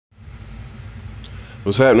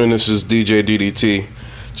What's happening? This is DJ DDT.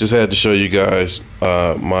 Just had to show you guys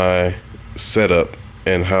my setup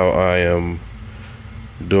and how I am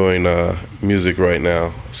doing music right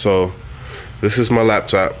now. So this is my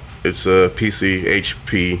laptop. It's a PC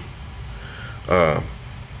HP.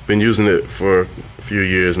 Been using it for a few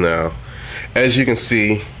years now. As you can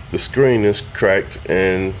see, the screen is cracked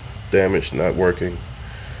and damaged, not working.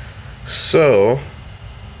 So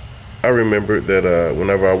I remembered that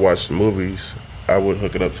whenever I watched movies, I would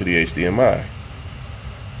hook it up to the HDMI.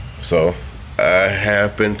 So I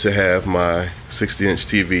happen to have my 60-inch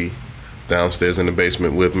TV downstairs in the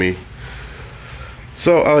basement with me.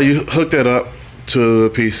 So I'll hook that up to the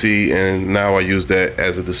PC, and now I use that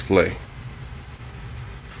as a display.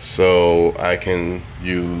 So I can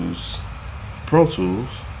use Pro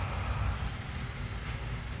Tools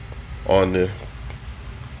on the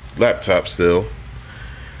laptop still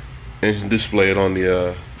and display it on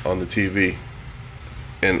the TV.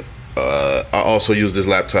 And I also use this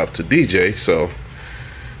laptop to DJ, so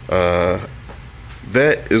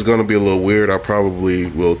that is going to be a little weird. I probably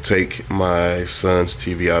will take my son's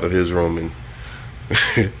TV out of his room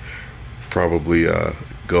and probably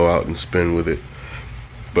go out and spin with it.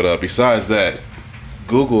 But besides that,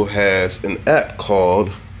 Google has an app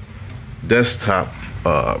called Desktop,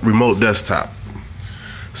 Remote Desktop.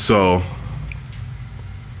 So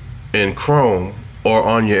in Chrome or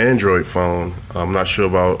on your Android phone, I'm not sure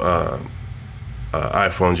about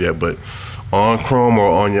iPhones yet, but on Chrome or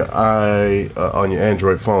on your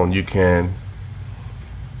Android phone, you can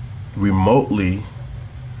remotely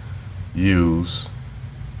use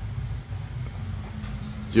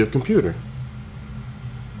your computer.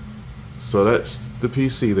 So that's the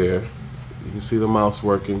PC there. You can see the mouse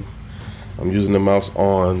working. I'm using the mouse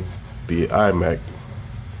on the iMac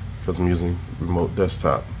because I'm using remote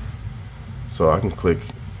desktop. So I can click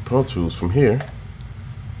Pro Tools from here.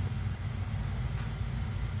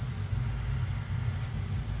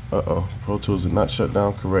 Pro Tools did not shut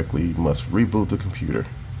down correctly. You must reboot the computer.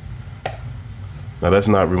 Now that's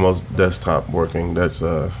not remote desktop working. That's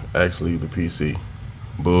actually the PC.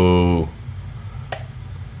 Boo.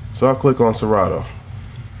 So I'll click on Serato.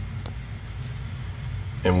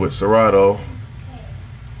 And with Serato,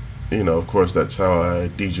 you know, of course, that's how I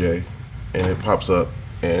DJ. And it pops up,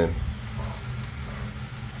 and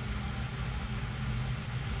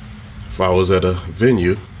if I was at a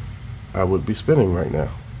venue, I would be spinning right now.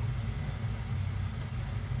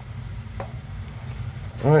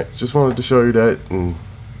 Alright, just wanted to show you that, and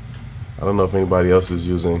I don't know if anybody else is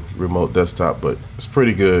using remote desktop, but it's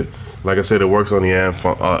pretty good. Like I said, it works on the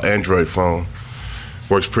Android phone.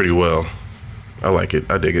 Works pretty well. I like it.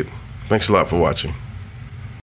 I dig it. Thanks a lot for watching.